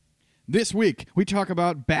This week, we talk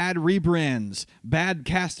about bad rebrands, bad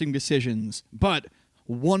casting decisions, but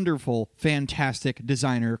wonderful, fantastic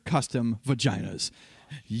designer custom vaginas.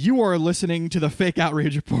 You are listening to the Fake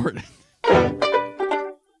Outrage Report.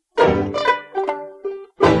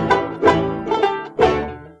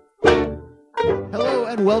 Hello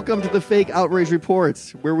and welcome to the Fake Outrage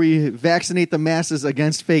Reports, where we vaccinate the masses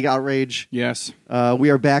against fake outrage. Yes. We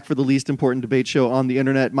are back for the least important debate show on the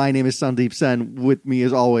internet. My name is Sandeep Sen. With me,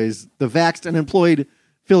 as always, the vaxxed and employed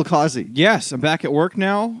Phil Causey. Yes, I'm back at work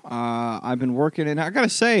now. I've been working, and I gotta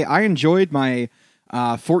say, I enjoyed my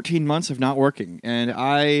 14 months of not working. And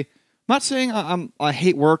I'm not saying I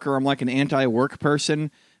hate work or I'm like an anti-work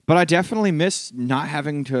person, but I definitely miss not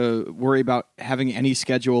having to worry about having any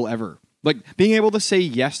schedule ever. Like, being able to say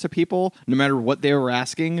yes to people, no matter what they were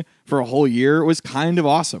asking, for a whole year was kind of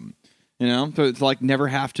awesome. You know? To like, never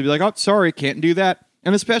have to be like, oh, sorry, can't do that.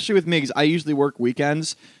 And especially with me, because I usually work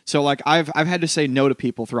weekends. So, like, I've had to say no to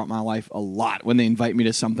people throughout my life a lot when they invite me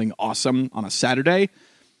to something awesome on a Saturday.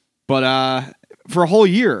 But for a whole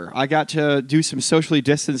year, I got to do some socially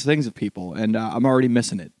distanced things with people, and I'm already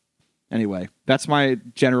missing it. Anyway, that's my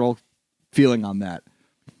general feeling on that.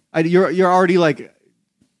 You're already like,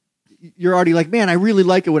 man, I really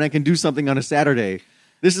like it when I can do something on a Saturday.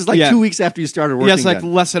 This is like 2 weeks after you started working. Yeah, it's like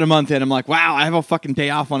less than a month in. I'm like, wow, I have a fucking day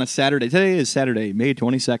off on a Saturday. Today is Saturday, May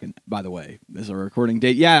 22nd, by the way. This is a recording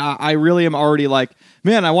date. Yeah, I really am already like,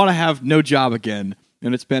 man, I want to have no job again.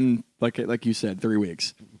 And it's been, like you said, 3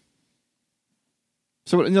 weeks.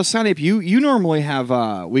 So, Sandeep, you normally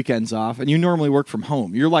have weekends off, and you normally work from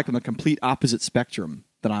home. You're like on the complete opposite spectrum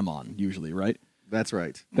that I'm on, usually, right? That's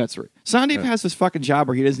right. That's right. Sandeep has this fucking job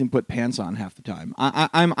where he doesn't even put pants on half the time.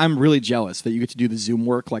 I'm really jealous that you get to do the Zoom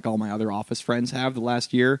work like all my other office friends have the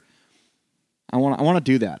last year. I want to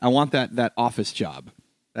do that. I want that office job.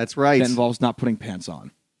 That's right. That involves not putting pants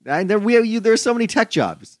on. And there's so many tech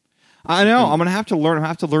jobs. I know. I'm gonna have to learn. I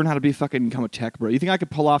have to learn how to become a tech bro. You think I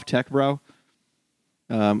could pull off tech bro?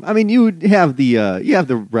 I mean, you have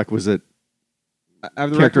the requisite. I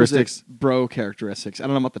have the characteristics, bro characteristics. I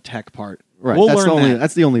don't know about the tech part. Right, we'll that's learn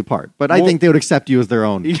that's the only part. But I think they would accept you as their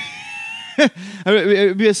own. It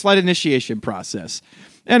would be a slight initiation process.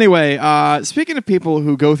 Anyway, speaking of people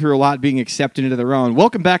who go through a lot being accepted into their own,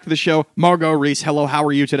 welcome back to the show, Margo Reiss. Hello, how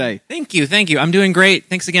are you today? Thank you. I'm doing great.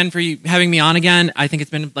 Thanks again for having me on again. I think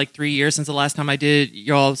it's been like 3 years since the last time I did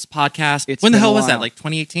y'all's podcast. When the hell was that, like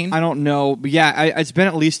 2018? I don't know. But yeah, it's been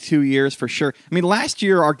at least 2 years for sure. I mean, last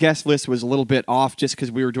year our guest list was a little bit off just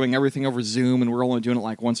because we were doing everything over Zoom and we're only doing it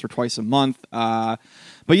like once or twice a month.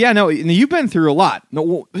 But yeah, no, you've been through a lot.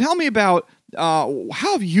 No, tell me about... how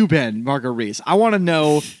have you been, Margo Reiss? I want to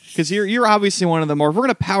know, because you're obviously one of the more... If we're going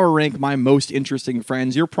to power rank my most interesting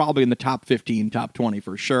friends, you're probably in the top 15, top 20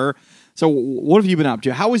 for sure. So what have you been up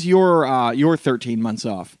to? How was your 13 months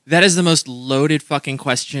off? That is the most loaded fucking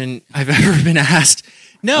question I've ever been asked.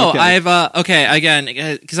 No, okay.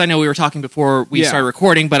 Again, because I know we were talking before we started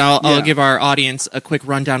recording, but I'll give our audience a quick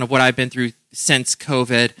rundown of what I've been through since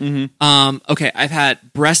COVID. Mm-hmm. I've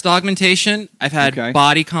had breast augmentation. I've had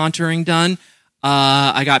body contouring done.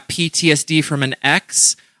 I got PTSD from an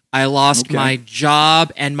ex. I lost my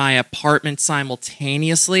job and my apartment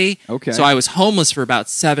simultaneously. Okay. So I was homeless for about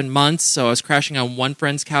 7 months. So I was crashing on one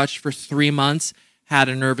friend's couch for 3 months. Had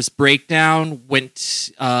a nervous breakdown,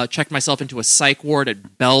 checked myself into a psych ward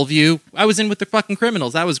at Bellevue. I was in with the fucking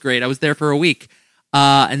criminals. That was great. I was there for a week.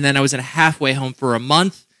 And then I was in a halfway home for a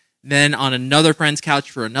month, then on another friend's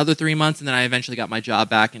couch for another 3 months, and then I eventually got my job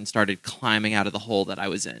back and started climbing out of the hole that I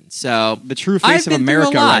was in. So the true face of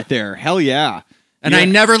America right there. Hell yeah. And I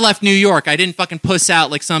never left New York. I didn't fucking puss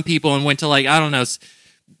out like some people and went to like, I don't know,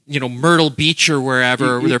 Myrtle Beach or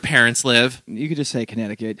wherever where their parents live. You could just say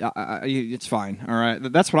Connecticut. It's fine. All right.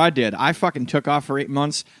 That's what I did. I fucking took off for 8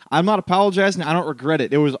 months. I'm not apologizing. I don't regret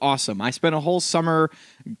it. It was awesome. I spent a whole summer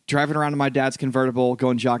driving around in my dad's convertible,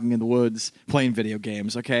 going jogging in the woods, playing video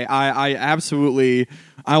games. Okay. I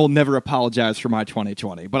will never apologize for my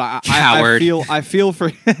 2020. But I feel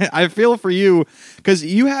for you because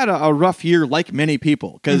you had a rough year like many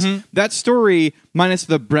people. Because that story, minus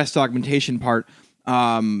the breast augmentation part,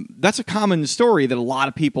 that's a common story that a lot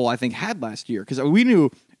of people, I think, had last year. Because we knew,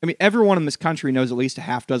 everyone in this country knows at least a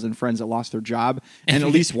half dozen friends that lost their job. And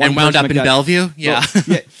at least one and wound up in Bellevue? Yeah.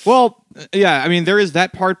 There is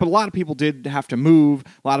that part, but a lot of people did have to move.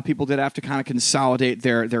 A lot of people did have to kind of consolidate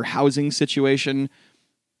their housing situation.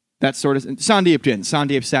 That sort of... Sandeep didn't.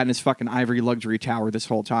 Sandeep sat in his fucking ivory luxury tower this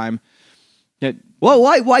whole time. Well,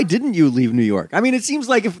 why didn't you leave New York? I mean, it seems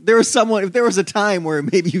like if there was a time where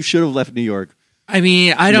maybe you should have left New York. I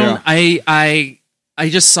mean, I I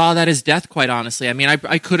just saw that as death, quite honestly. I mean,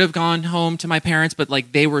 I could have gone home to my parents, but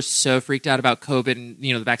like they were so freaked out about COVID, and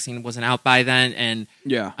the vaccine wasn't out by then, and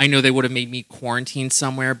I know they would have made me quarantine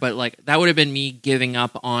somewhere, but like that would have been me giving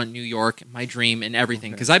up on New York, my dream, and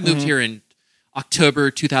everything. Because I moved here in October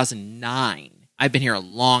 2009. I've been here a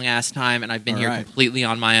long ass time, and I've been here completely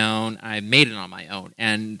on my own. I made it on my own,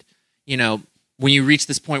 and when you reach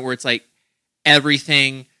this point where it's like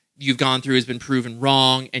everything you've gone through has been proven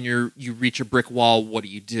wrong, and you reach a brick wall, what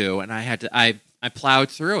do? And I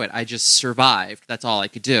plowed through it. I just survived. That's all I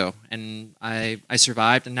could do. And I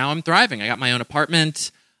survived, and now I'm thriving. I got my own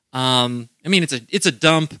apartment. I mean, it's a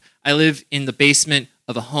dump. I live in the basement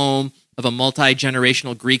of a home of a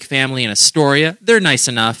multi-generational Greek family in Astoria. They're nice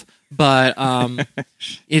enough, but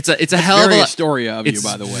it's a hell of a very Astoria of you,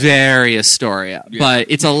 by the way. Very Astoria, but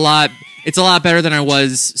it's a lot. It's a lot better than I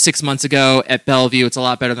was 6 months ago at Bellevue. It's a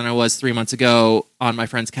lot better than I was 3 months ago on my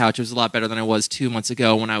friend's couch. It was a lot better than I was 2 months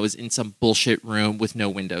ago when I was in some bullshit room with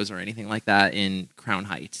no windows or anything like that in Crown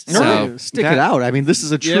Heights. So stick it out. I mean, this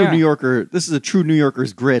is a true New Yorker. This is a true New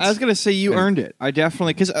Yorker's grit. I was going to say you earned it. I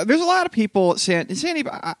definitely, because there's a lot of people saying,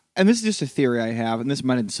 and this is just a theory I have, and this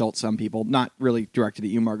might insult some people, not really directed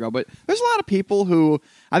at you, Margo, but there's a lot of people who,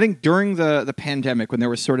 I think during the pandemic, when there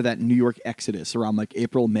was sort of that New York exodus around like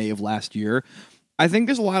April, May of last year, I think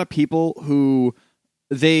there's a lot of people who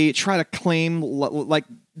they try to claim, like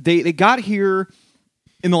they got here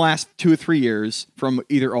in the last 2 or 3 years from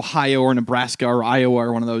either Ohio or Nebraska or Iowa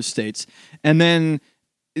or one of those states, and then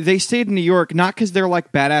they stayed in New York, not because they're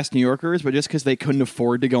like badass New Yorkers, but just because they couldn't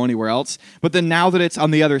afford to go anywhere else. But then now that it's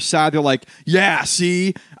on the other side, they're like, yeah,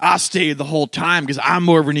 see, I stayed the whole time because I'm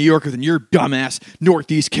more of a New Yorker than your dumbass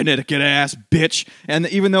Northeast Connecticut ass bitch. And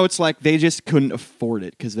even though it's like they just couldn't afford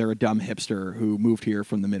it because they're a dumb hipster who moved here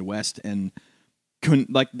from the Midwest and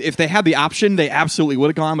couldn't, like, if they had the option, they absolutely would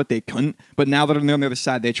have gone, but they couldn't. But now that they're on the other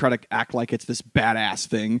side, they try to act like it's this badass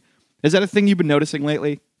thing. Is that a thing you've been noticing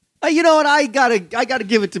lately? You know what? I gotta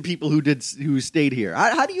give it to people who stayed here.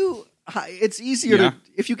 It's easier to,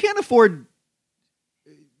 if you can't afford,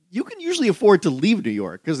 you can usually afford to leave New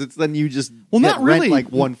York because it's then you just not really rent like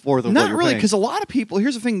 1/4 of what you're not really, paying. because a lot of people.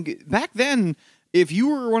 Here's the thing: back then, if you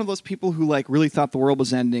were one of those people who like really thought the world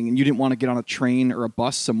was ending and you didn't want to get on a train or a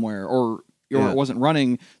bus somewhere or it wasn't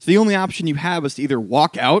running, so the only option you have is to either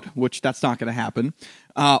walk out, which that's not going to happen,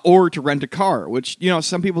 or to rent a car, which,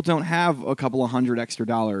 some people don't have a couple of $100 extra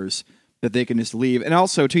that they can just leave. And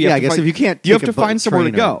also, too, you have to find somewhere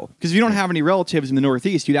to go. Because if you don't have any relatives in the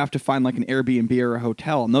Northeast, you'd have to find like an Airbnb or a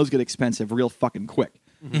hotel, and those get expensive real fucking quick.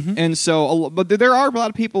 Mm-hmm. And so, but there are a lot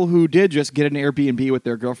of people who did just get an Airbnb with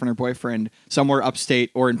their girlfriend or boyfriend somewhere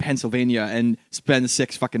upstate or in Pennsylvania and spend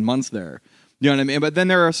 6 fucking months there. You know what I mean? But then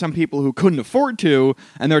there are some people who couldn't afford to,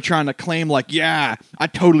 and they're trying to claim, like, yeah, I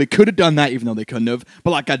totally could have done that, even though they couldn't have.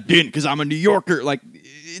 But, like, I didn't because I'm a New Yorker. Like,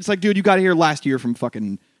 it's like, dude, you got here last year from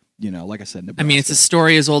fucking, like I said, Nebraska. I mean, it's a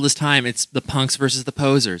story as old as time. It's the punks versus the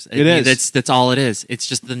posers. It is. That's all it is. It's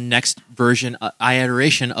just the next version,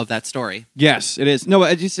 iteration of that story. Yes, it is. No,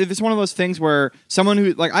 it's one of those things where someone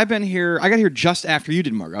who, like, I got here just after you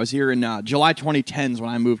did, Margo. I was here in July 2010s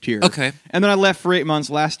when I moved here. Okay. And then I left for 8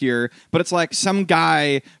 months last year. But it's like some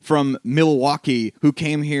guy from Milwaukee who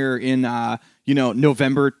came here in,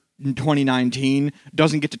 November 2019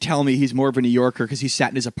 doesn't get to tell me he's more of a New Yorker because he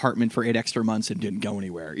sat in his apartment for 8 extra months and didn't go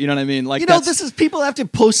anywhere. You know what I mean? Like, this is, people have to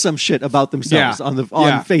post some shit about themselves on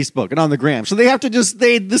Facebook and on the gram, so they have to just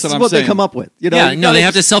this is what they come up with. They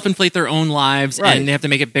have to self-inflate their own lives, and they have to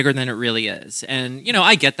make it bigger than it really is. And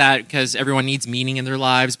I get that because everyone needs meaning in their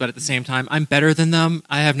lives, but at the same time, I'm better than them.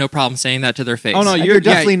 I have no problem saying that to their face. Oh no, you're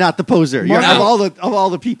definitely not the poser. You're of all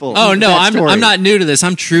the people. Oh no, I'm not new to this.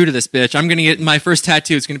 I'm true to this, bitch. I'm gonna get my first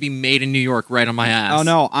tattoo. It's gonna be made in New York right on my ass. Oh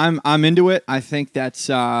no, I'm into it. I think that's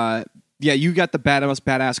you got the most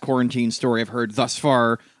badass quarantine story I've heard thus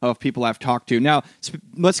far of people I've talked to. Now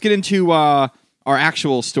let's get into our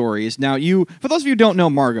actual stories. Now, for those of you who don't know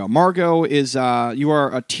Margo is you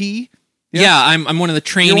are a T. Yes? Yeah, I'm one of the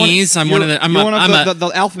trainees. I'm one of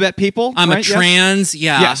the alphabet people. I'm a trans.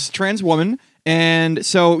 Yes? Yes, trans woman. And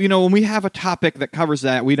so, when we have a topic that covers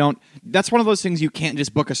that, that's one of those things you can't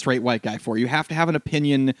just book a straight white guy for. You have to have an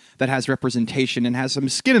opinion that has representation and has some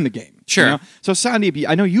skin in the game. Sure. So, Sandeep,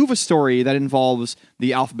 I know you have a story that involves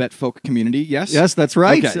the alphabet folk community, yes? Yes, that's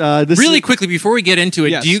right. Okay. Quickly, before we get into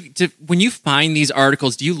it, yes. When you find these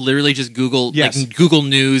articles, do you literally just Google Google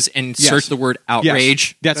News and search the word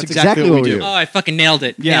outrage? Yes. That's exactly what we do. Oh, I fucking nailed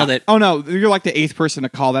it. Yeah. Nailed it. Oh, no, you're like the 8th person to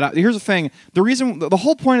call that out. Here's the thing. The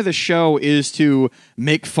whole point of the show is to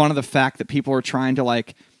make fun of the fact that people are trying to,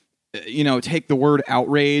 like, take the word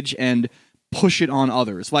outrage and push it on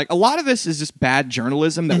others. Like, a lot of this is just bad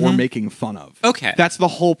journalism that we're making fun of. Okay. That's the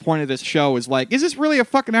whole point of this show, is like, is this really a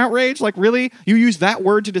fucking outrage? Like, really? You use that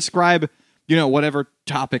word to describe, whatever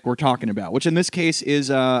topic we're talking about, which in this case is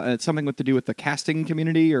something to do with the casting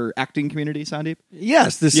community or acting community, Sandeep?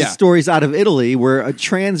 Yes, this is stories out of Italy where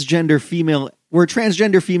transgender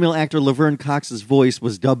female actor Laverne Cox's voice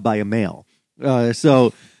was dubbed by a male.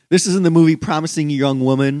 So this is in the movie Promising Young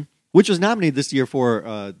Woman, which was nominated this year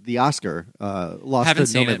for the Oscar. Lost Haven't to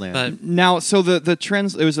seen it, Nomadland. but Now, so the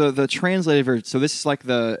translated version. So this is like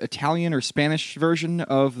the Italian or Spanish version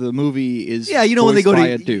of the movie is when they go by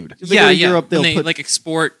to a dude. They go to Europe, when they'll they put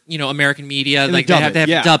export American media, And like they they have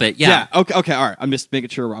to dub it. Yeah. Okay. All right. I'm just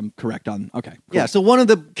making sure I'm correct on. Okay. Cool. Yeah, so one of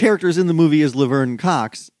the characters in the movie is Laverne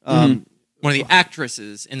Cox. One of the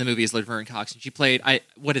actresses in the movie is Laverne Cox, and she played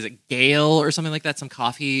what is it, Gail or something like that, some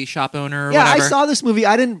coffee shop owner. Or whatever. I saw this movie.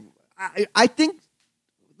 I think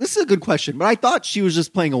this is a good question, but I thought she was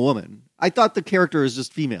just playing a woman. I thought the character is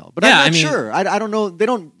just female, but I'm not sure. I don't know. They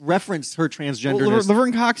don't reference her transgenderness.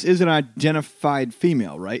 Laverne Cox is an identified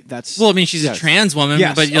female, right? She's a trans woman,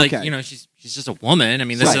 but she's just a woman. I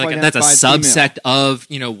mean, that's a subsect of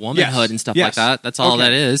womanhood and stuff like that. That's all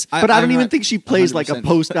that is. But I don't even think she plays like a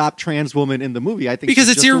post-op trans woman in the movie. I think because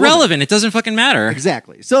it's irrelevant. It doesn't fucking matter.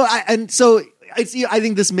 Exactly. So I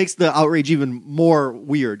think this makes the outrage even more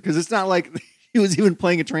weird because it's not like he was even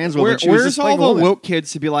playing a trans woman. Where's all the woke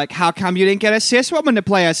kids to be like, how come you didn't get a cis woman to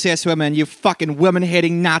play a cis woman, you fucking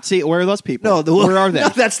woman-hating Nazi? Where are those people? Where are they? No,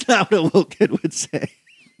 that's not what a woke kid would say.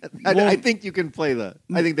 I think you can play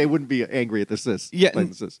I think they wouldn't be angry at the cis. Yeah,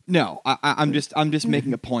 no. I'm just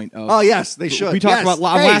making a point of. Oh yes, they should. We talked about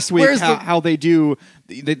last week how they do.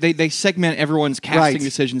 They segment everyone's casting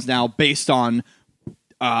decisions now based on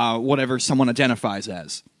whatever someone identifies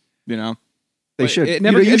as. They should. It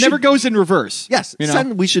never goes in reverse. Yes,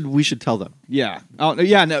 we should tell them. Yeah. Oh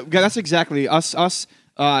yeah. No, that's exactly us.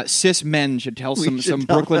 Cis men should tell some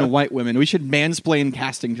Brooklyn white women. We should mansplain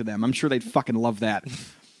casting to them. I'm sure they'd fucking love that.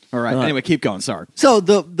 All right. Anyway, keep going. Sorry. So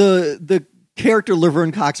the character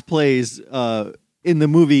Laverne Cox plays in the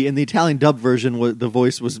movie, in the Italian dub version, the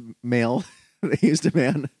voice was male. They used a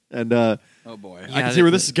man, and oh boy, I can see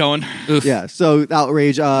where this is going. Oof. Yeah. So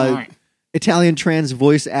outrage. Italian trans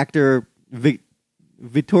voice actor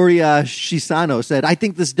Vittoria Scisano said, "I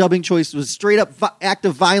think this dubbing choice was straight up act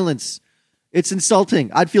of violence. It's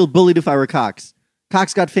insulting. I'd feel bullied if I were Cox.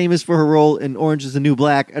 Cox got famous for her role in Orange is the New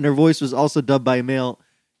Black, and her voice was also dubbed by a male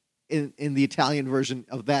in the Italian version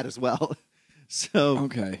of that as well." So,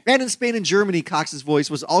 okay. And in Spain and Germany, Cox's voice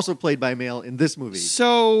was also played by a male in this movie.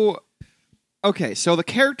 So, okay, so the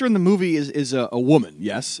character in the movie is a woman,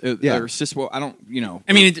 yes? Yeah. Or cis, I don't,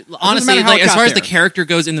 I mean, honestly, as far as the character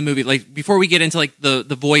goes in the movie, like, before we get into, like, the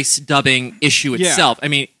voice dubbing issue itself, I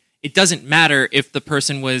mean, it doesn't matter if the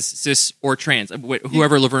person was cis or trans,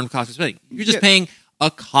 whoever Laverne Cox was playing. You're just paying a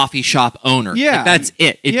coffee shop owner. Yeah. Like, that's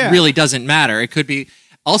it. It really doesn't matter. It could be...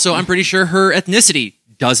 Also, I'm pretty sure her ethnicity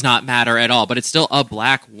does not matter at all, but it's still a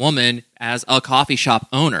black woman as a coffee shop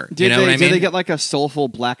owner. What I mean? Did they get like a soulful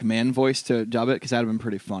black man voice to dub it? Because that would have been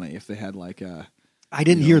pretty funny if they had like a... I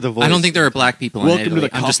didn't hear the voice. I don't think there are black people in Welcome Italy. to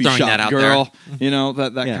the I'm just coffee throwing shop, that out girl. there.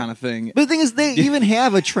 That kind of thing. But the thing is, they even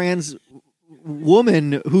have a trans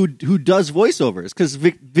woman who does voiceovers, because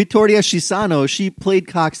Vittoria Scisano, she played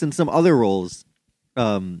Cox in some other roles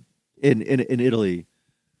in Italy.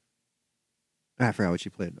 I forgot what she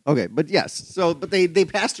played. Okay, but yes. But they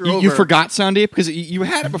passed her over. You forgot, Sandeep, because you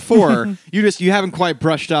had it before. you haven't quite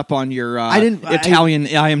brushed up on your Italian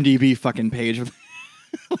IMDb fucking page.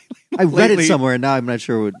 I read it somewhere, and now I'm not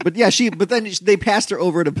sure. But yeah, then they passed her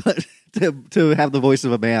over to have the voice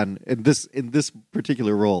of a man in this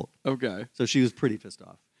particular role. Okay, so she was pretty pissed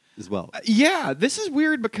off as well. Yeah, this is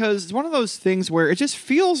weird because it's one of those things where it just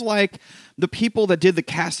feels like the people that did the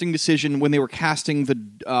casting decision when they were casting the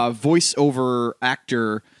voiceover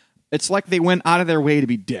actor, it's like they went out of their way to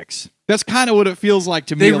be dicks. That's kind of what it feels like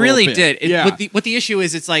to me. They really did. What the issue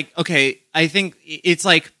is, it's like, okay, I think it's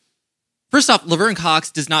like, first off, Laverne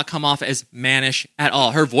Cox does not come off as mannish at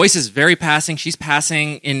all. Her voice is very passing. She's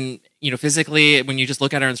passing in, physically. When you just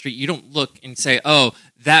look at her on the street, you don't look and say, oh,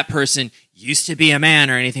 that person used to be a man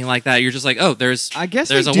or anything like that. You're just like, oh, there's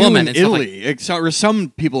a woman in Italy. Or some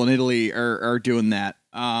people in Italy are doing that.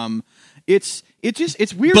 It's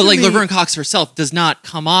weird. But like Laverne Cox herself does not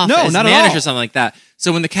come off as mannish or something like that.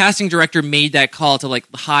 So when the casting director made that call to like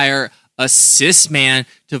hire a cis man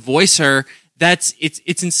to voice her,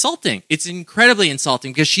 it's insulting. It's incredibly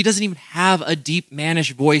insulting because she doesn't even have a deep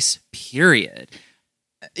mannish voice, period.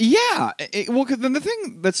 Yeah. Well, then the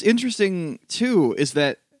thing that's interesting too is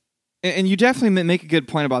that And you definitely make a good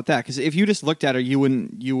point about that, because if you just looked at her,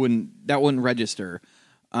 that wouldn't register.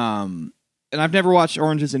 And I've never watched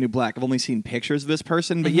Orange Is the New Black. I've only seen pictures of this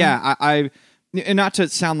person, but yeah, I and not to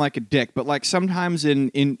sound like a dick, but like sometimes in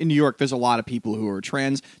New York, there's a lot of people who are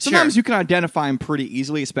trans. Sometimes you can identify them pretty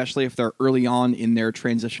easily, especially if they're early on in their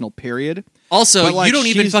transitional period. Also, like, you don't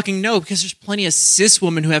even fucking know, because there's plenty of cis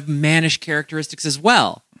women who have mannish characteristics as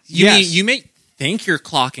well. You may think you're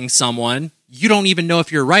clocking someone. You don't even know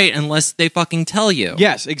if you're right unless they fucking tell you.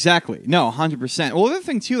 Yes, exactly. No, 100%. Well, the other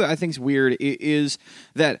thing, too, that I think is weird is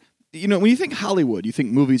that, you know, when you think Hollywood, you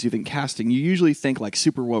think movies, you think casting, you usually think like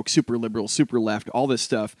super woke, super liberal, super left, all this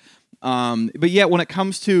stuff. But yet, when it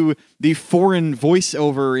comes to the foreign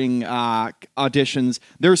voiceovering auditions,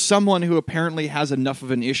 there's someone who apparently has enough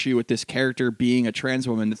of an issue with this character being a trans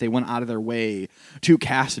woman that they went out of their way to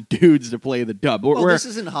cast dudes to play the dub. This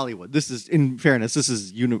isn't Hollywood. This is, in fairness, this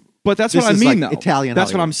is But that's what I mean, like though. Italian.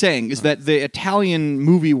 That's Hollywood. what I'm saying, is that the Italian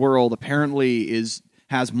movie world apparently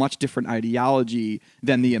has much different ideology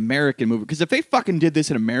than the American movie. Because if they fucking did this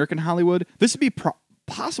in American Hollywood, this would be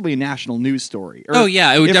possibly a national news story. Or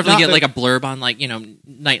it would definitely get like a blurb on, like, you know,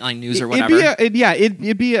 Nightline News or whatever.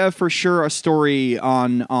 It'd be for sure a story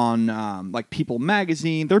on like People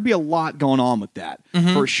magazine. There'd be a lot going on with that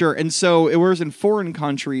for sure. And so, whereas in foreign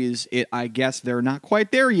countries, I guess they're not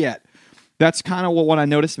quite there yet. That's kind of what I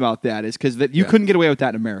noticed about that, is because you couldn't get away with that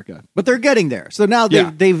in America. But they're getting there. So now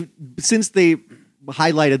they've since they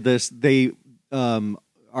highlighted this, they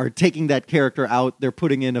are taking that character out. They're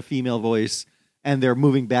putting in a female voice, and they're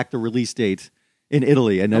moving back the release date in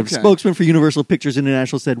Italy. And a spokesman for Universal Pictures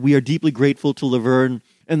International said, "We are deeply grateful to Laverne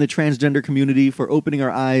and the transgender community for opening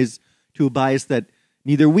our eyes to a bias that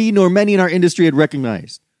neither we nor many in our industry had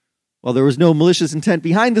recognized. While there was no malicious intent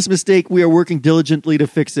behind this mistake, we are working diligently to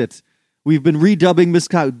fix it. We've been redubbing this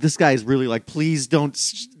guy is really like, please don't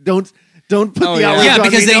put the hours on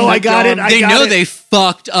because me. they know I got it. They know they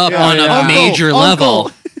fucked up on a major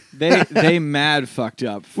level. They mad fucked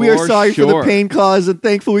up. We are sorry for the pain caused and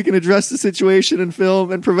thankful we can address the situation in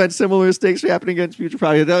film and prevent similar mistakes from happening against future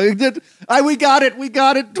projects." We got it.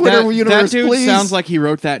 Twitter universe, that dude please. Sounds like he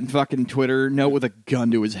wrote that in fucking Twitter note with a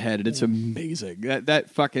gun to his head, and it's amazing.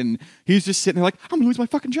 That fucking, he's just sitting there like, I'm gonna lose my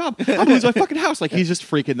fucking job. I'm gonna lose my fucking house. Like, he's just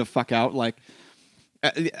freaking the fuck out. Like,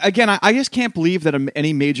 again, I just can't believe that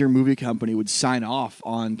any major movie company would sign off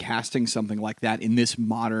on casting something like that in this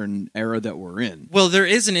modern era that we're in. Well, there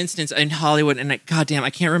is an instance in Hollywood, and goddamn, I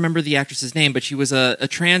can't remember the actress's name, but she was a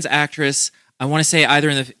trans actress. I want to say either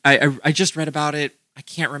in the... I just read about it. I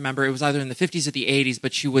can't remember. It was either in the 50s or the 80s,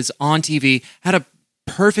 but she was on TV, had a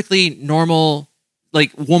perfectly normal,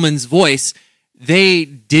 like, woman's voice. They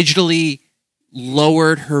digitally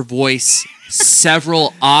lowered her voice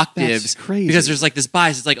several octaves. That's crazy. Because there's like this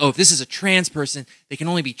bias. It's like, oh, if this is a trans person, they can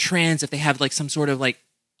only be trans if they have like some sort of like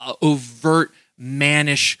overt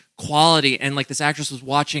mannish quality. And like this actress was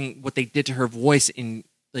watching what they did to her voice in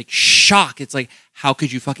like shock. It's like, how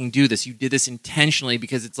could you fucking do this? You did this intentionally,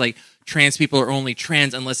 because it's like trans people are only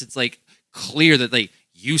trans unless it's like clear that they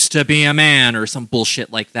used to be a man or some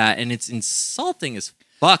bullshit like that. And it's insulting as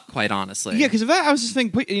fuck, quite honestly. Yeah, because I was just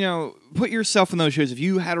thinking, put yourself in those shoes. If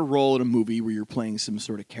you had a role in a movie where you're playing some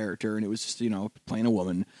sort of character and it was just, playing a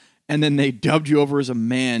woman, and then they dubbed you over as a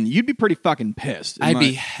man, you'd be pretty fucking pissed. I'd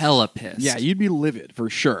be hella pissed. Yeah, you'd be livid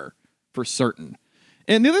for sure, for certain.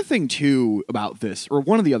 And the other thing too about this, or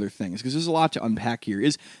one of the other things, because there's a lot to unpack here,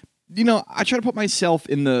 is, I try to put myself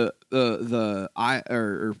in the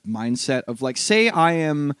mindset of, like, say I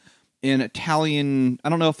am an Italian, I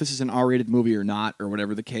don't know if this is an R-rated movie or not, or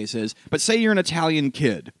whatever the case is, but say you're an Italian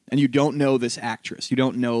kid and you don't know this actress, you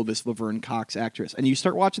don't know this Laverne Cox actress, and you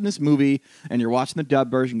start watching this movie and you're watching the dub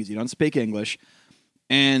version because you don't speak English,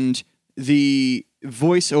 and the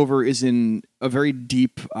voiceover is in a very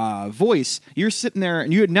deep voice. You're sitting there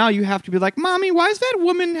and you have to be like, "Mommy, why does that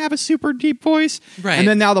woman have a super deep voice?" Right. And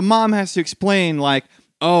then now the mom has to explain, like,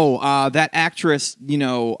 that actress,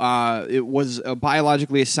 it was a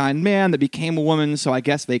biologically assigned man that became a woman, so I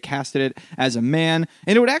guess they casted it as a man.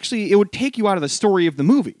 And it would take you out of the story of the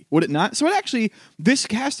movie, would it not? So this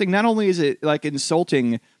casting, not only is it like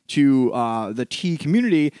insulting to the T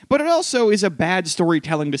community, but it also is a bad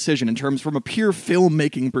storytelling decision in terms from a pure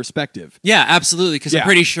filmmaking perspective. Yeah, absolutely, because I'm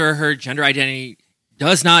pretty sure her gender identity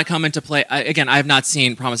does not come into play. I have not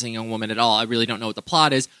seen Promising Young Woman at all. I really don't know what the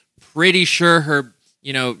plot is. Pretty sure her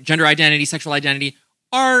gender identity, sexual identity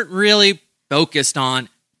aren't really focused on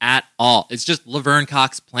at all. It's just Laverne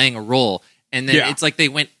Cox playing a role. And then it's like they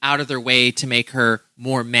went out of their way to make her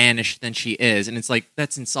more mannish than she is. And it's like,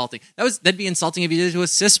 that's insulting. That'd be insulting if you did it to a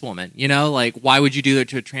cis woman, like, why would you do that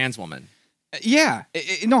to a trans woman? Yeah,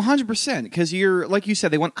 no, 100%. Because you're like you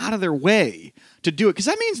said, they went out of their way to do it. Because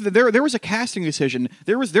that means that there was a casting decision.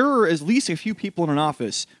 There were at least a few people in an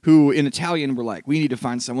office who, in Italian, were like, "We need to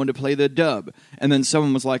find someone to play the dub." And then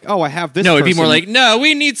someone was like, "Oh, I have this." No, it'd be person. more like, "No,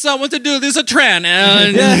 we need someone to do this a tran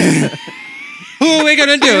and." Who are we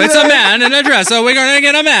gonna do? It's a man in a dress, so we're gonna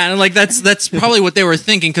get a man. And like that's probably what they were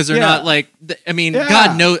thinking because they're not like. I mean,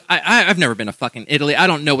 God knows. I've never been to fucking Italy. I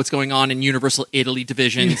don't know what's going on in Universal Italy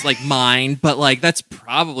divisions like mine, but like that's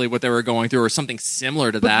probably what they were going through or something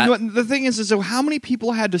similar to that. The thing is, so how many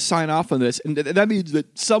people had to sign off on this, and that means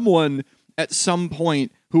that someone at some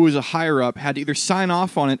point who was a higher up had to either sign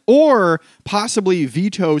off on it or possibly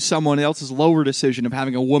veto someone else's lower decision of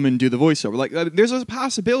having a woman do the voiceover. Like, there's a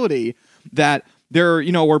possibility that there,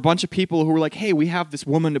 were a bunch of people who were like, "Hey, we have this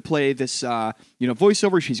woman to play this,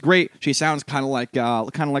 voiceover. She's great. She sounds kind of like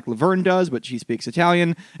Laverne does, but she speaks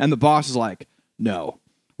Italian." And the boss is like, "No,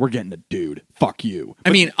 we're getting a dude. Fuck you."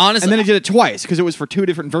 I mean, honestly, and then it did it twice because it was for two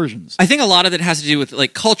different versions. I think a lot of it has to do with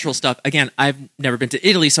like cultural stuff. Again, I've never been to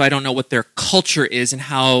Italy, so I don't know what their culture is and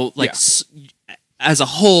how as a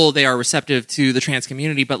whole they are receptive to the trans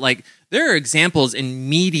community. But like, there are examples in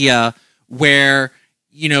media where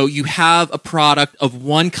you have a product of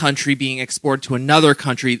one country being exported to another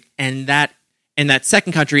country, and that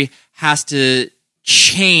second country has to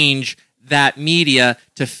change that media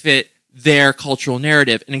to fit their cultural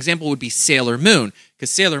narrative. An example would be Sailor Moon,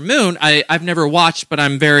 because Sailor Moon, I've never watched, but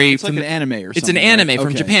I'm very... It's like an anime or something. It's an anime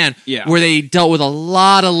from Japan, where they dealt with a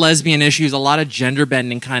lot of lesbian issues, a lot of gender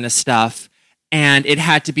bending kind of stuff, and it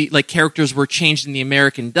had to be, like, characters were changed in the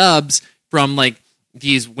American dubs from, like,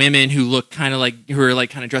 these women who look kind of like, who are like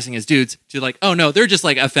kind of dressing as dudes to like, oh no, they're just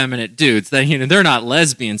like effeminate dudes. That, they're not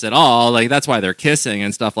lesbians at all. Like, that's why they're kissing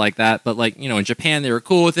and stuff like that. But like, in Japan, they were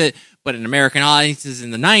cool with it. But in American audiences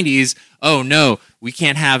in the 90s, oh no, we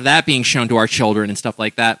can't have that being shown to our children and stuff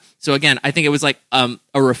like that. So again, I think it was like a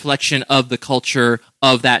reflection of the culture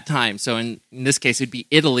of that time. So in this case, it'd be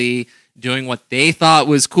Italy doing what they thought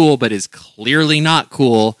was cool, but is clearly not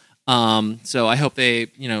cool. So I hope they,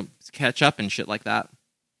 catch up and shit like that.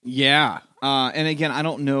 Yeah. And again, I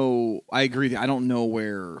don't know. I agree. I don't know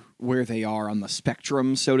where they are on the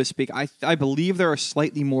spectrum, so to speak. I believe they're a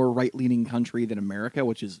slightly more right-leaning country than America,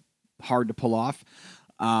 which is hard to pull off.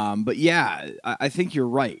 But yeah, I think you're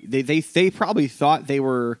right. They probably thought they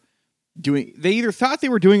were doing. They either thought they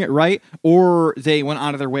were doing it right, or they went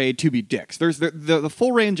out of their way to be dicks. There's the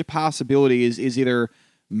full range of possibilities is either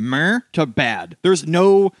meh to bad. There's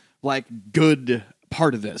no like good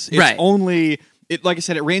part of this. It's right. Only it. Like I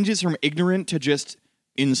said, it ranges from ignorant to just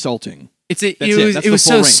insulting. It was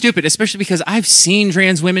so range. Stupid, especially because I've seen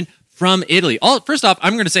trans women from Italy. First off,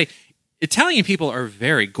 I'm going to say Italian people are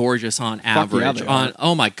very gorgeous on average.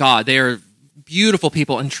 Oh my God, they are beautiful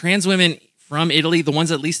people. And trans women from Italy, the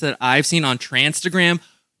ones at least that I've seen on Transtagram,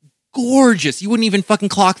 gorgeous. You wouldn't even fucking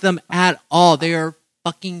clock them at all. They are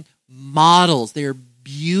fucking models. They are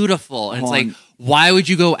beautiful. And it's like, why would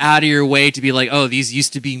you go out of your way to be like, oh, these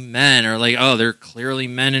used to be men, or like, oh, they're clearly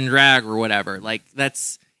men in drag or whatever? Like,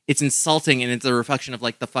 it's insulting, and it's a reflection of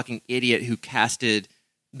like the fucking idiot who casted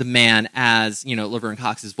the man as, Laverne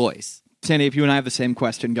Cox's voice. Sandy, if you and I have the same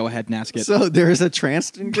question, go ahead and ask it. So there is a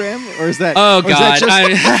Transtagram, or is that? Oh God,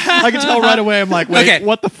 I can tell right away. I'm like, wait, okay.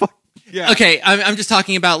 What the fuck? Yeah. Okay, I'm just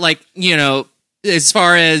talking about like, as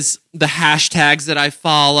far as the hashtags that I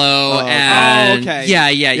follow, and okay. Yeah.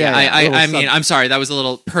 I mean, I'm sorry, that was a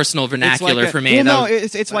little personal vernacular for me. Well, no,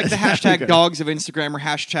 it's like the hashtag dogs of Instagram, or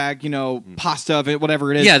hashtag pasta of it,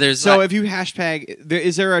 whatever it is. Yeah, there's if you hashtag,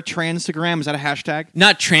 is there a Transtagram? Is that a hashtag?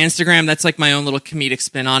 Not Transtagram. That's like my own little comedic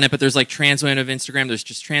spin on it. But there's like trans women of Instagram. There's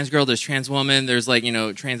just trans girl. There's trans woman. There's like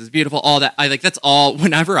trans is beautiful. All that. That's all.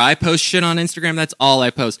 Whenever I post shit on Instagram, that's all I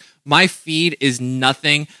post. My feed is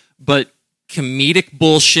nothing but comedic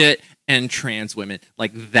bullshit and trans women.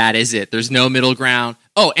 Like, that is it. There's no middle ground.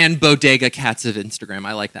 Oh, and Bodega Cats of Instagram.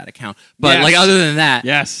 I like that account. But yes. like, other than that,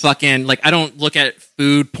 yes. Fucking like, I don't look at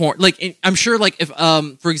food porn. Like, I'm sure like if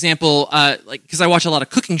for example, like, because I watch a lot of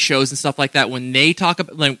cooking shows and stuff like that, when they talk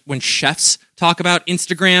about, like, when chefs talk about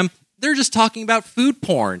Instagram, they're just talking about food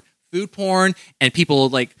porn and people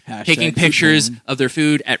like taking pictures of their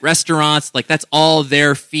food at restaurants. Like, that's all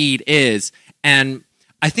their feed is. And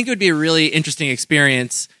I think it would be a really interesting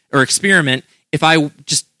experience or experiment if I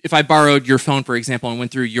borrowed your phone, for example, and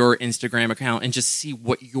went through your Instagram account and just see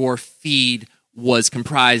what your feed was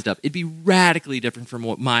comprised of. It'd be radically different from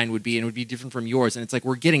what mine would be, and it would be different from yours. And it's like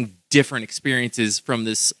we're getting different experiences from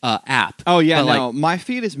this app. Oh, yeah, but no. My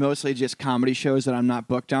feed is mostly just comedy shows that I'm not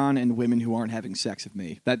booked on and women who aren't having sex with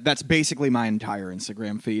me. That's basically my entire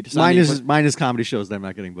Instagram feed. Mine is comedy shows that I'm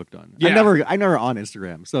not getting booked on. Yeah. I'm never on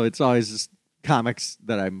Instagram, so it's always just comics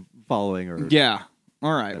that I'm following. Or yeah.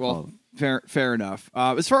 All right. Well, fair enough.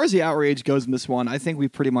 As far as the outrage goes in this one, I think we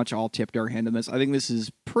pretty much all tipped our hand in this. I think this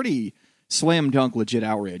is pretty slam dunk legit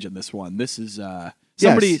outrage in this one. This is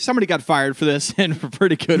somebody got fired for this and for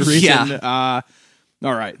pretty good reason. Yeah.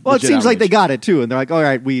 All right. Well, it seems like they got it too, and they're like, all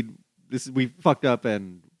right, we fucked up,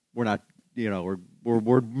 and we're not,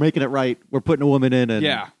 we're making it right. We're putting a woman in,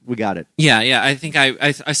 and we got it. Yeah. I think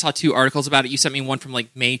I saw 2 articles about it. You sent me one from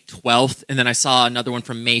like May 12th, and then I saw another one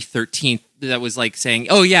from May 13th that was like saying,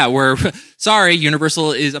 oh yeah, we're sorry,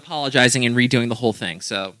 Universal is apologizing and redoing the whole thing.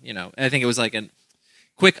 So, I think it was like a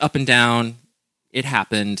quick up and down, it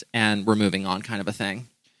happened, and we're moving on kind of a thing.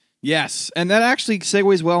 Yes, and that actually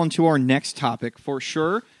segues well into our next topic for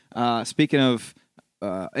sure. Speaking of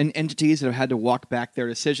entities that have had to walk back their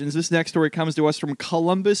decisions, this next story comes to us from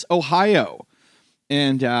Columbus, Ohio.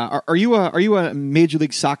 And are you a Major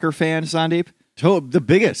League Soccer fan, Sandeep? The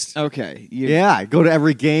biggest. Okay. I go to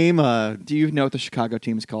every game. Do you know what the Chicago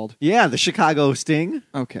team is called? Yeah, the Chicago Sting.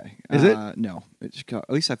 Okay. Is it? No. At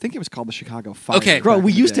least I think it was called the Chicago Fire. Okay. Bro,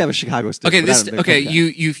 we used to have a Chicago Sting. Okay,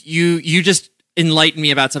 you just enlightened me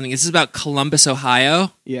about something. This is about Columbus,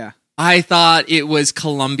 Ohio. Yeah. I thought it was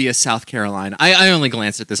Columbia, South Carolina. I only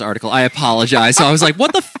glanced at this article. I apologize. So I was like,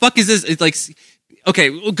 what the fuck is this? It's like...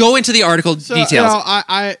 Okay, we'll go into the article details.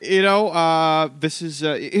 This is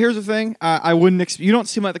here's the thing. I wouldn't. You don't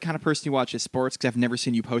seem like the kind of person who watches sports because I've never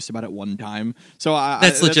seen you post about it one time. So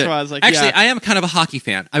that's legit. That's why I was like, actually, I am kind of a hockey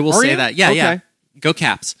fan. I will say that. Yeah, okay. yeah. Go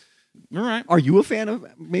Caps. All right. Are you a fan of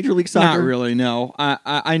Major League Soccer? Not really. No.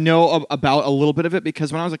 I know about a little bit of it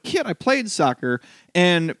because when I was a kid, I played soccer,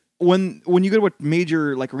 and when you go to a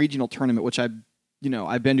major like regional tournament, which I've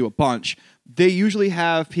been to a bunch. They usually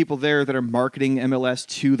have people there that are marketing MLS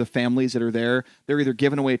to the families that are there. They're either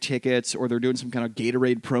giving away tickets or they're doing some kind of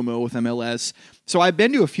Gatorade promo with MLS. So I've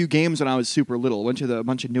been to a few games when I was super little. Went to a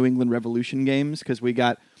bunch of New England Revolution games because we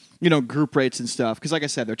got, group rates and stuff. Because like I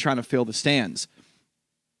said, they're trying to fill the stands.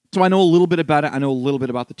 So I know a little bit about it. I know a little bit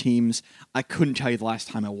about the teams. I couldn't tell you the last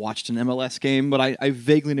time I watched an MLS game, but I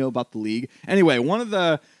vaguely know about the league. Anyway, one of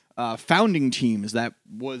the founding teams that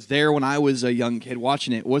was there when I was a young kid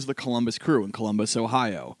watching it was the Columbus Crew in Columbus,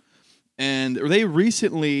 Ohio. And they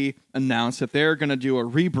recently announced that they're going to do a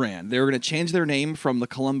rebrand. They're going to change their name from the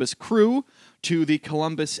Columbus Crew to the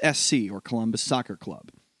Columbus SC, or Columbus Soccer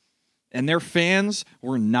Club. And their fans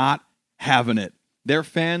were not having it. Their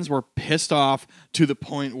fans were pissed off to the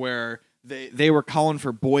point where they were calling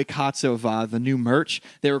for boycotts of the new merch.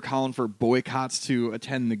 They were calling for boycotts to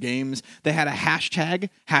attend the games. They had a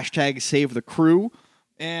hashtag Save the Crew.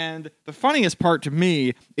 And the funniest part to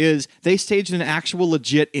me is they staged an actual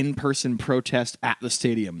legit in-person protest at the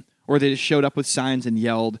stadium, where they just showed up with signs and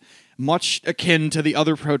yelled, much akin to the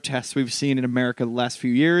other protests we've seen in America the last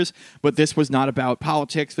few years. But this was not about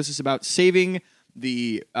politics. This is about saving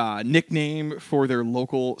the nickname for their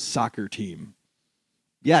local soccer team.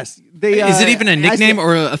 Yes. Is it even a nickname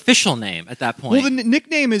or an official name at that point? Well, the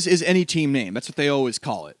nickname is any team name. That's what they always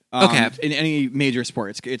call it. Okay. In any major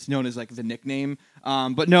sport, it's known as like the nickname.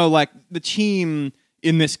 But no, like the team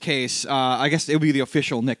in this case, I guess it would be the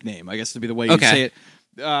official nickname. I guess to be the way you say it.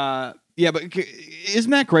 Yeah, but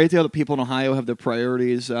isn't that great though that people in Ohio have their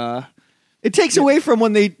priorities? It takes away from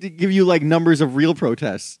when they give you like numbers of real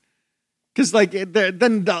protests, because like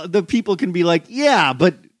then the people can be like, yeah,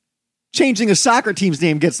 but changing a soccer team's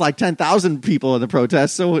name gets like 10,000 people in the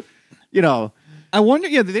protest. So, I wonder.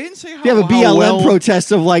 Yeah, they didn't say how. They have a BLM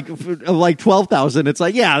protest of like 12,000. It's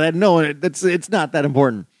like, yeah, it's not that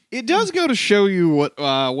important. It does go to show you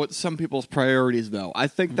what some people's priorities, though. I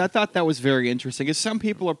thought that was very interesting. Because some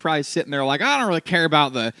people are probably sitting there like, I don't really care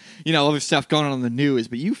about the other stuff going on in the news,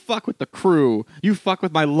 but you fuck with the Crew, you fuck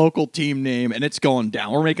with my local team name, and it's going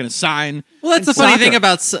down. We're making a sign. Well, that's the funny thing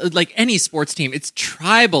about like any sports team. It's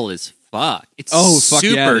tribal as fuck. It's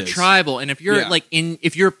super tribal, and if you're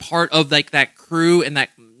if you're part of like that crew and that.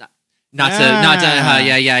 Yada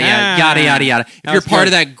yada yada. If you're part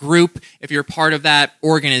of that group, if you're part of that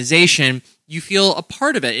organization, you feel a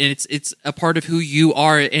part of it, and it's a part of who you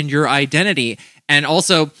are and your identity. And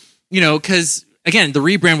also, because again, the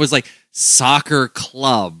rebrand was like soccer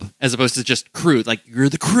club as opposed to just crew. Like you're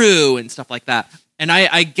the Crew and stuff like that. And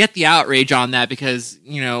I get the outrage on that because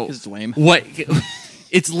it's lame. What?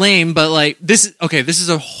 It's lame, but like this is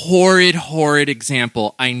a horrid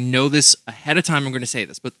example. I know this ahead of time. I'm going to say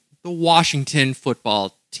this, but the Washington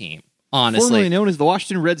football team, honestly, formerly known as the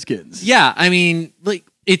Washington Redskins. Yeah, I mean, like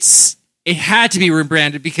it had to be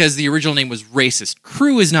rebranded because the original name was racist.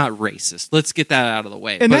 Crew is not racist. Let's get that out of the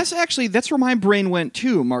way. And that's where my brain went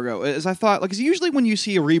too, Margo. As I thought, like, 'cause usually when you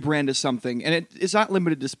see a rebrand of something, and it's not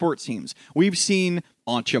limited to sports teams, we've seen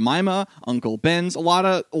Aunt Jemima, Uncle Ben's, a lot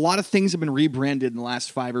of things have been rebranded in the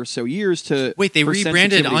last 5 or so years to. Wait, they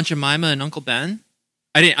rebranded Aunt Jemima and Uncle Ben?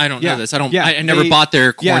 I don't know this. I never bought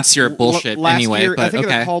their corn syrup bullshit anyway. Year, but I think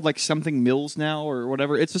okay. they're called like something Mills now or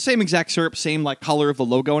whatever. It's the same exact syrup, same like color of the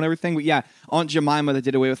logo and everything. But yeah, Aunt Jemima they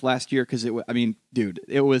did away with last year because it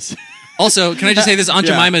was. Also, can I just say this? Aunt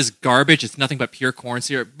Jemima is garbage. It's nothing but pure corn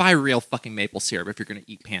syrup. Buy real fucking maple syrup if you're going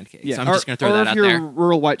to eat pancakes. Yeah. I'm just going to throw that out there. Or if you're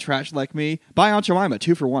rural white trash like me, buy Aunt Jemima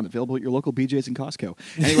 2 for $1, available at your local BJ's and Costco.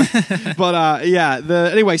 Anyway, but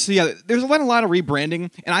there's a lot of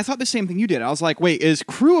rebranding, and I thought the same thing you did. I was like, wait, is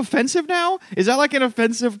crew offensive now? Is that like an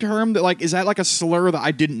offensive term is that like a slur that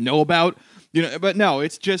I didn't know about? But no,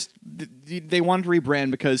 it's just they wanted to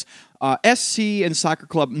rebrand because SC and soccer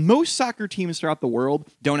club, most soccer teams throughout the world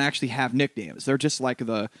don't actually have nicknames. They're just like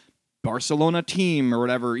the Barcelona team or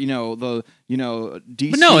whatever, DC.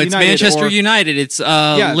 But no, it's United Manchester United. It's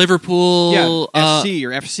Liverpool, FC or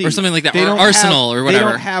FC or something like that, or Arsenal or whatever.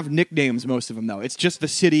 They don't have nicknames, most of them though. It's just the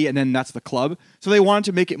city, and then that's the club. So they wanted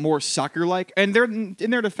to make it more soccer-like. And they're in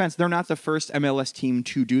their defense, they're not the first MLS team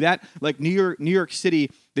to do that. Like New York City,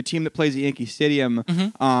 the team that plays at Yankee Stadium,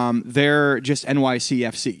 they're just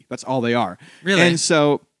NYCFC. That's all they are. Really? And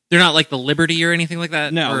so. They're not like the Liberty or anything like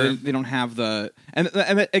that? No, they don't have the... And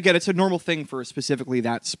again, it's a normal thing for specifically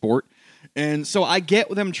that sport. And so I get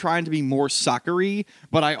them trying to be more soccer-y,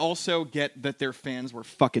 but I also get that their fans were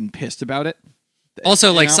fucking pissed about it.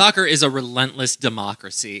 Also, soccer is a relentless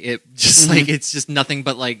democracy. It just it's just nothing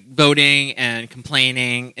but like voting and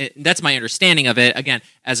complaining. That's my understanding of it. Again,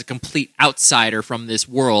 as a complete outsider from this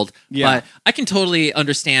world, but I can totally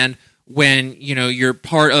understand when you're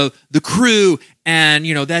part of the crew and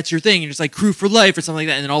that's your thing. You're just like crew for life or something like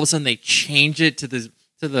that, and then all of a sudden they change it to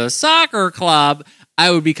the soccer club.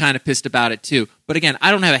 I would be kind of pissed about it too. But again,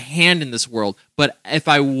 I don't have a hand in this world. But if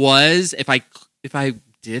I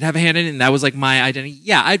did have a hand in it and that was like my identity,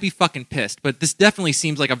 yeah, I'd be fucking pissed. But this definitely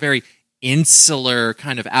seems like a very insular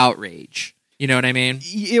kind of outrage. You know what I mean?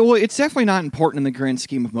 Well, it's definitely not important in the grand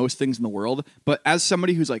scheme of most things in the world, but as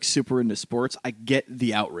somebody who's like super into sports, I get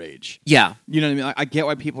the outrage. Yeah. You know what I mean? I get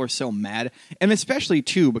why people are so mad. And especially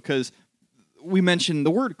too, because we mentioned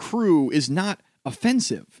the word crew is not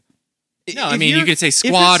offensive. No, I mean, you could say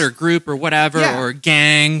squad or group or whatever, or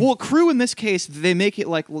gang. Well, crew in this case, they make it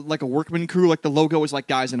like a workman crew. Like the logo is like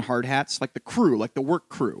guys in hard hats, like the crew, like the work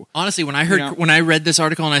crew. Honestly, when I read this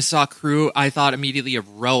article and I saw crew, I thought immediately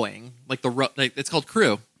of rowing, like it's called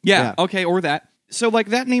crew. Yeah. Okay, or that. So like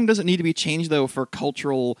that name doesn't need to be changed though for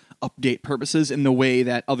cultural update purposes in the way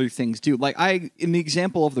that other things do. Like in the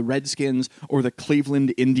example of the Redskins or the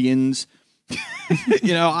Cleveland Indians.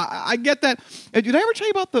 I get that. Did I ever tell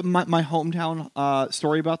you about my hometown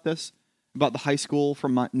story about this? About the high school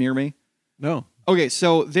from near me? No. Okay,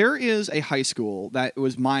 so there is a high school that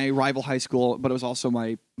was my rival high school, but it was also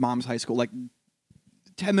my mom's high school, like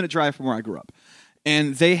 10-minute drive from where I grew up.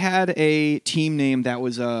 And they had a team name that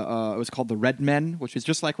was it was called the Red Men, which is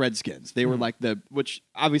just like Redskins. They were like which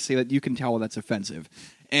obviously that you can tell that's offensive.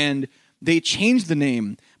 And they changed the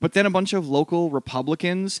name, but then a bunch of local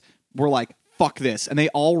Republicans were like, fuck this. And they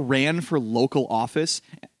all ran for local office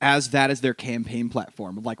as that is their campaign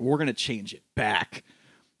platform. Like, we're going to change it back.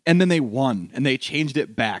 And then they won, and they changed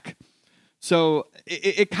it back. So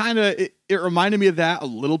it reminded me of that a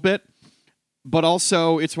little bit. But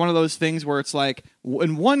also, it's one of those things where it's like,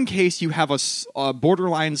 in one case, you have a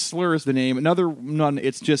borderline slur as the name. None,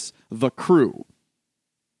 it's just the crew.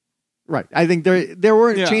 Right. I think they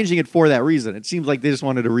weren't changing it for that reason. It seems like they just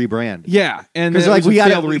wanted to rebrand. Yeah. And because like we got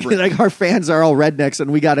to rebrand. Like our fans are all rednecks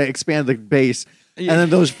and we got to expand the base. Yeah. And then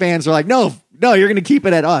those fans are like, no, you're going to keep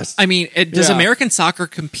it at us. I mean, does American soccer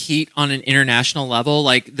compete on an international level?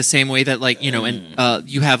 Like the same way that like,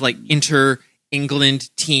 you have like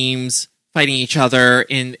inter-England teams fighting each other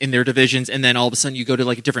in their divisions. And then all of a sudden you go to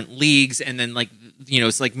like different leagues. And then like,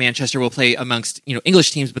 it's like Manchester will play amongst,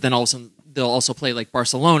 English teams, but then all of a sudden they'll also play like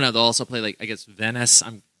Barcelona. They'll also play like, I guess, Venice.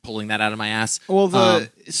 I'm pulling that out of my ass. Well,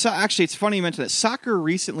 actually, it's funny you mentioned that. Soccer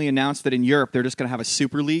recently announced that in Europe they're just going to have a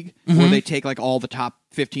super league where they take like all the top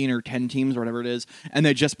 15 or 10 teams or whatever it is, and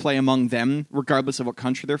they just play among them regardless of what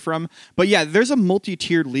country they're from. But yeah, there's a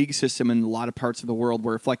multi-tiered league system in a lot of parts of the world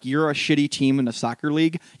where if like you're a shitty team in a soccer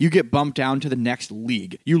league, you get bumped down to the next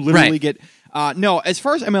league. You literally get no, as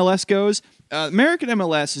far as MLS goes, American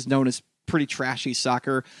MLS is known as pretty trashy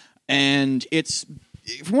soccer, and it's,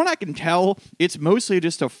 from what I can tell, it's mostly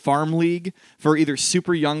just a farm league for either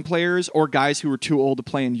super young players or guys who are too old to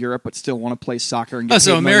play in Europe but still want to play soccer and get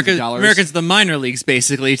paid millions of dollars. America's the minor leagues,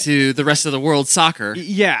 basically, to the rest of the world's soccer.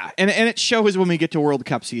 Yeah, and it shows when we get to World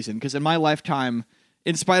Cup season, because in my lifetime,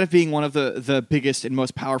 in spite of being one of the biggest and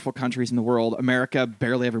most powerful countries in the world, America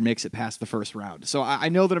barely ever makes it past the first round. So I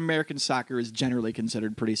know that American soccer is generally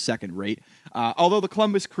considered pretty second-rate. Although the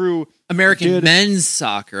Columbus Crew... American men's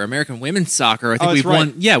soccer, American women's soccer, I think we've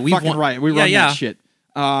won... Yeah, we've fucking won. Right, we run that shit.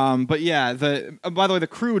 But yeah, by the way, the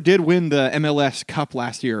Crew did win the MLS Cup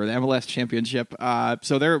last year, the MLS Championship.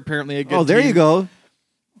 So they're apparently a good Oh, there team. you go.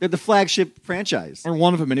 They're the flagship franchise. Or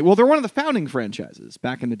one of them. Well, they're one of the founding franchises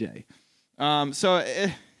back in the day. So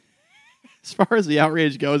as far as the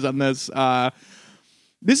outrage goes on this,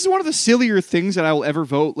 this is one of the sillier things that I will ever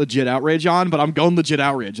vote legit outrage on, but I'm going legit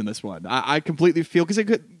outrage in this one. I completely feel,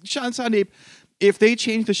 because Sean Sandeep, if they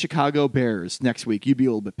change the Chicago Bears next week, you'd be a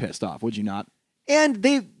little bit pissed off, would you not? And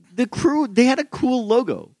the Crew, they had a cool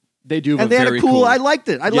logo. They do, and they had a cool. I liked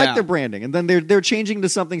it. I Yeah. liked their branding. And then they're changing to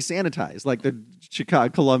something sanitized, like the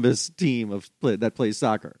Chicago Columbus team that plays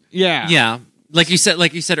soccer. Yeah. Yeah. Like you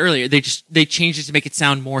said earlier, they changed it to make it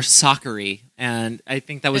sound more soccery, and I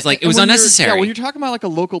think that was it was unnecessary. When you're talking about like a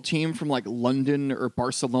local team from like London or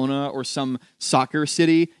Barcelona or some soccer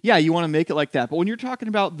city, yeah, you want to make it like that. But when you're talking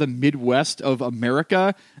about the Midwest of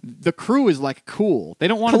America, the Crew is like cool. They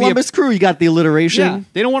don't want to be Columbus Crew. You got the alliteration. Yeah,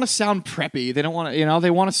 they don't want to sound preppy. They don't want to,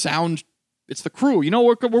 they want to sound. It's the Crew.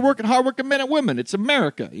 We're working hard, working men and women. It's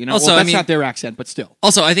America. Also, that's not their accent, but still.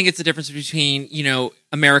 Also, I think it's the difference between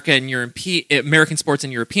America and American sports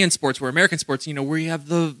and European sports. Where American sports, we have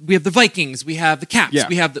the Vikings, we have the Caps,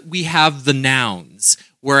 we have the nouns.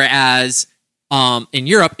 Whereas in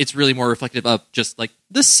Europe, it's really more reflective of just like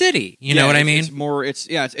the city. You know what I mean?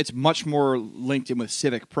 It's much more linked in with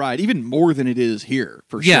civic pride, even more than it is here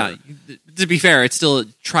for sure. Yeah, to be fair, it's still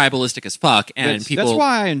tribalistic as fuck, and people. That's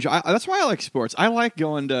why I enjoy. That's why I like sports. I like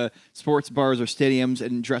going to sports bars or stadiums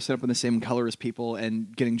and dressing up in the same color as people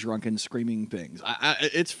and getting drunk and screaming things.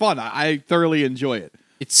 It's fun. I thoroughly enjoy it.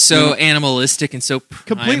 It's so animalistic and so primal.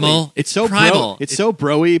 Completely. It's so primal. It's so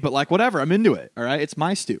broy, but like whatever. I'm into it. All right, it's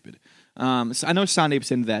my stupid. So I know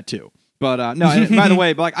Sandeep's into that too. But no, and by the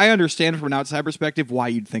way, but like I understand from an outside perspective why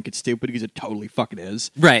you'd think it's stupid, because it totally fucking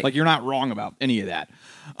is. Right. Like you're not wrong about any of that.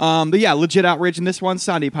 But yeah, legit outrage in this one.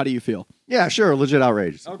 Sandeep, how do you feel? Yeah, sure, legit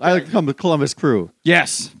outrage. Okay. I like the Columbus Crew.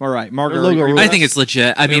 Yes. All right, Margo. I think it's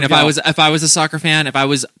legit. I mean, if I was a soccer fan, if I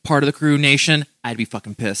was part of the Crew Nation, I'd be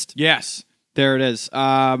fucking pissed. Yes. There it is.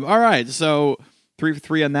 All right, so 3 for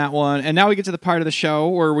 3 on that one. And now we get to the part of the show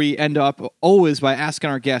where we end up always by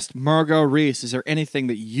asking our guest, Margo Reiss, is there anything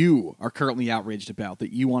that you are currently outraged about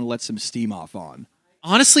that you want to let some steam off on?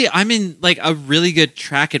 Honestly, I'm in like a really good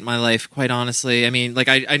track in my life, quite honestly. I mean, like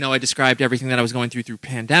I know I described everything that I was going through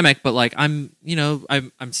pandemic, but like I'm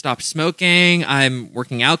stopped smoking, I'm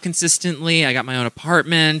working out consistently, I got my own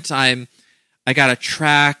apartment, I got a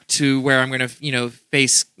track to where I'm going to,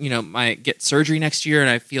 face, get surgery next year, and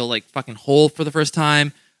I feel like fucking whole for the first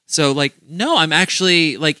time. So like, no, I'm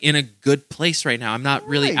actually like in a good place right now. I'm not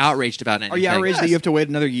really outraged about anything. Are you outraged that you have to wait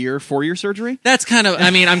another year for your surgery? That's kind of, I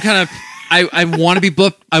want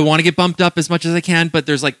to I want to get bumped up as much as I can, but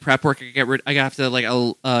there's like prep work. I have to like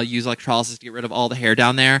use electrolysis to get rid of all the hair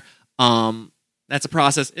down there. That's a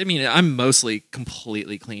process. I mean, I'm mostly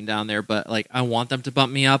completely clean down there, but like I want them to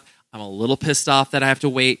bump me up. I'm a little pissed off that I have to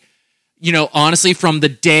wait. Honestly, from the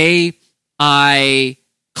day I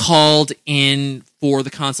called in for the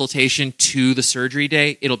consultation to the surgery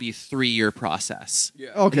day, it'll be a 3-year process.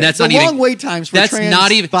 Yeah. Okay, and that's the not long even, wait times for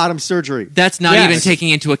bottom surgery. That's not even taking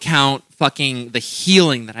into account fucking the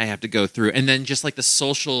healing that I have to go through, and then just like the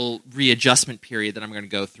social readjustment period that I'm going to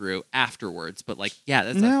go through afterwards. But like, yeah,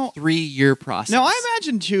 that's a 3-year process. Now, I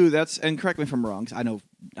imagine too. And correct me if I'm wrong, 'cause I know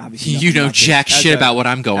obviously you know jack shit about what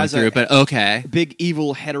I'm going through, but okay. Big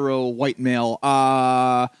evil hetero white male.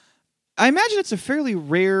 I imagine it's a fairly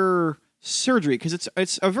rare surgery because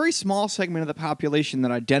it's a very small segment of the population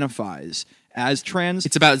that identifies as trans.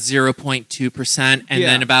 It's about 0.2%, and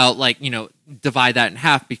then about divide that in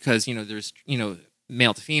half because there's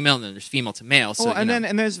male to female, and then there's female to male. So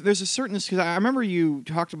then there's a certain, because I remember you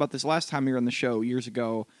talked about this last time you were on the show years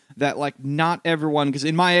ago, that like not everyone, because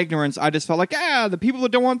in my ignorance I just felt like the people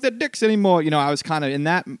that don't want their dicks anymore. I was kind of in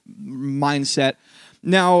that mindset.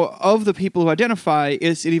 Now, of the people who identify,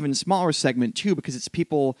 it's an even smaller segment too, because it's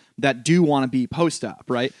people that do want to be post-op,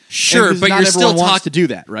 right? Sure, but you're still wants to do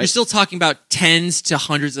that, right? You're still talking about tens to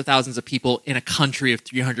hundreds of thousands of people in a country of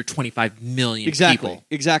 325 million people.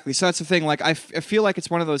 Exactly. So that's the thing. Like, I feel like it's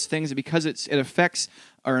one of those things that because it affects.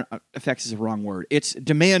 Or affects is a wrong word. It's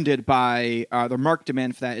demanded by the market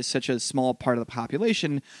demand for that is such a small part of the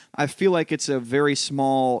population. I feel like it's a very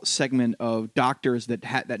small segment of doctors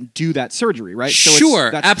that do that surgery, right? So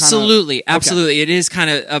sure, absolutely. It is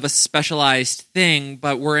kind of a specialized thing,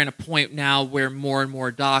 but we're in a point now where more and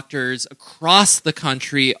more doctors across the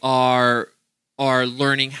country are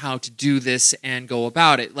learning how to do this and go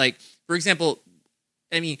about it. Like, for example,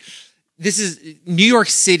 I mean, this is New York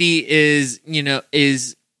City is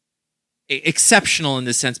exceptional in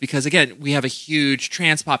this sense because again we have a huge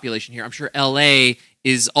trans population here. I'm sure LA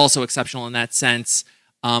is also exceptional in that sense.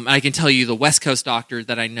 I can tell you the West Coast doctor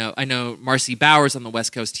that I know Marcy Bowers on the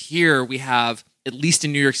West Coast. Here we have, at least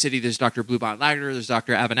in New York City, there's Dr. Bluebond-Lager, there's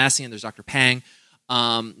Dr. Avanesian, there's Dr. Pang.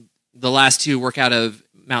 The last two work out of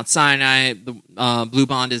Mount Sinai. The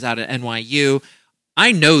Bluebond is out of NYU.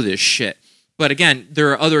 I know this shit. But again,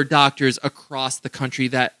 there are other doctors across the country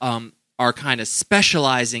that are kind of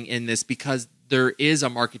specializing in this because there is a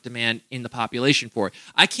market demand in the population for it.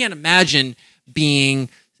 I can't imagine being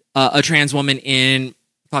a trans woman in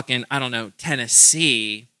fucking, I don't know,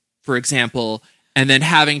 Tennessee, for example, and then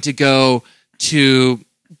having to go through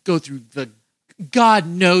the God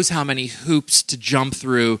knows how many hoops to jump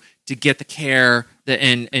through to get the care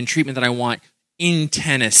and treatment that I want in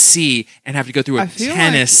Tennessee and have to go through a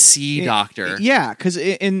Tennessee doctor. Yeah, because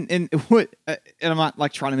and I'm not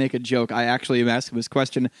like trying to make a joke. I actually am asking this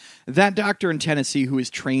question. That doctor in Tennessee who is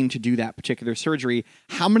trained to do that particular surgery,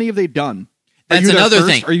 how many have they done? That's another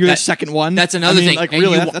thing. Are you the second one? That's another thing. Like,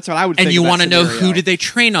 really, that's what I would think. And you want to know who did they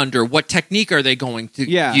train under? What technique are they going to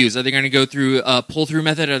use? Are they going to go through a pull-through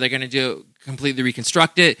method? Are they going to completely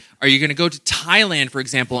reconstruct it? Are you going to go to Thailand, for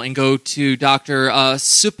example, and go to Dr.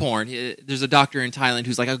 Suporn? There's a doctor in Thailand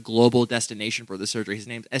who's like a global destination for the surgery. His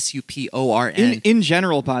name's Suporn. In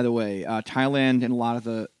general, by the way, Thailand and a lot of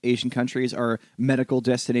the Asian countries are medical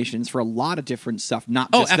destinations for a lot of different stuff.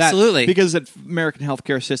 Not just absolutely. That, because the American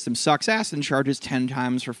healthcare system sucks ass and charges 10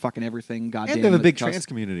 times for fucking everything. Goddamn, and they have a big trans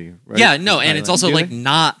community, right? Yeah, no, and it's also like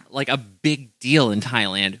not like a big deal in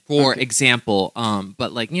Thailand, for example.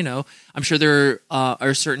 But like, I'm sure there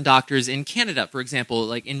are certain doctors in Canada, for example,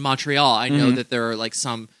 like in Montreal. I know that there are like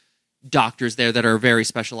some doctors there that are very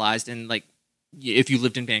specialized in like, if you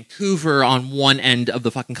lived in Vancouver on one end of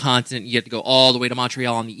the fucking continent, you have to go all the way to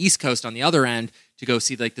Montreal on the East Coast on the other end to go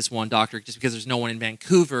see like this one doctor, just because there's no one in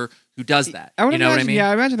Vancouver who does that. What I mean? Yeah,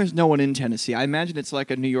 I I imagine there's no one in Tennessee. I imagine it's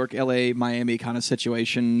like a New York, LA, Miami kind of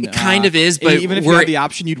situation. It kind of is, but even if you had the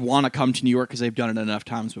option, you'd want to come to New York because they've done it enough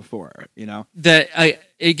times before.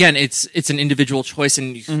 Again, it's an individual choice,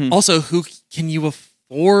 and also who can you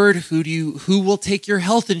afford? Who will take your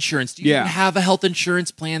health insurance? Do you even have a health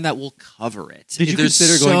insurance plan that will cover it? Did you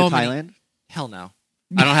consider going to Thailand? Hell no.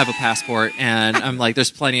 I don't have a passport, and I'm like,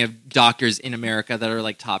 there's plenty of doctors in America that are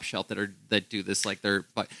like top shelf that do this. Like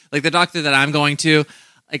like the doctor that I'm going to,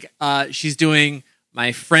 like she's doing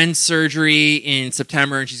my friend's surgery in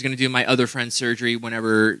September, and she's going to do my other friend's surgery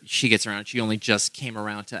whenever she gets around. She only just came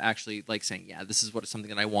around to actually like saying, yeah, this is something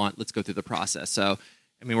that I want. Let's go through the process. So,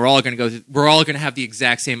 I mean, we're all going to have the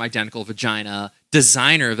exact same identical designer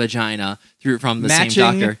vagina from the same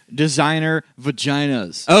doctor. Designer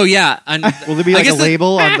vaginas. Oh yeah. And will there be like a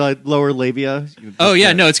label on the lower labia? Oh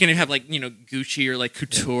yeah, no, it's going to have like Gucci or like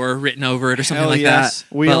couture written over it or something like that.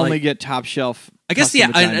 We only get top shelf. I guess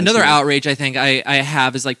another outrage I think I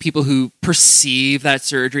have is like people who perceive that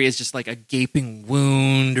surgery as just like a gaping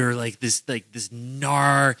wound or like this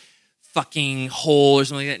gnar fucking hole or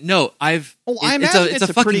something like that. No, it's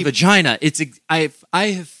a fucking vagina. I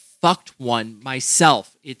have fucked one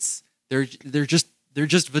myself. They're just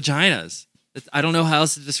vaginas. I don't know how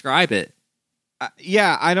else to describe it.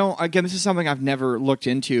 I don't. Again, this is something I've never looked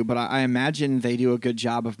into, but I imagine they do a good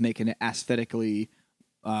job of making it aesthetically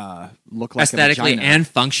look like aesthetically a vagina. and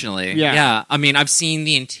functionally. Yeah. I mean, I've seen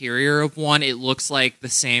the interior of one. It looks like the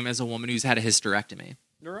same as a woman who's had a hysterectomy.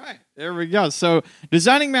 All right, there we go. So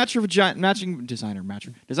designing matching vaginas,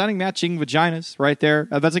 right there.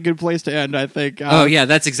 That's a good place to end, I think. Oh yeah,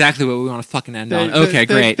 that's exactly what we want to fucking end on. Okay,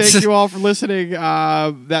 great. Thank you all for listening.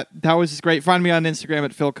 That was great. Find me on Instagram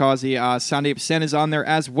at Phil Causey. Sound Ape Sen is on there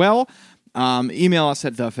as well. Email us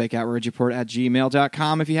at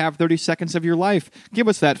thefakeoutragereport@gmail.com if you have 30 seconds of your life. Give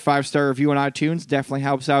us that 5-star review on iTunes. Definitely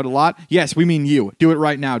helps out a lot. Yes, we mean you. Do it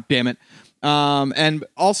right now, damn it. And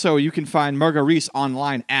also, you can find Margo Reiss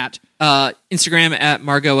online at Instagram at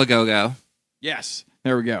Margo Agogo. Yes,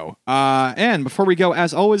 there we go. And before we go,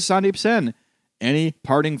 as always, Sandeep Sen, any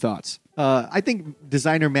parting thoughts? I think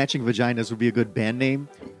Designer Matching Vaginas would be a good band name.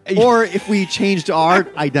 Or if we changed our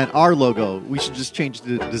logo, we should just change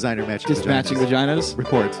the Designer Matching Vaginas. Just Matching Vaginas?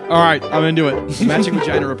 Report. All right, I'm into it. Matching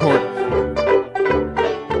Vagina Report.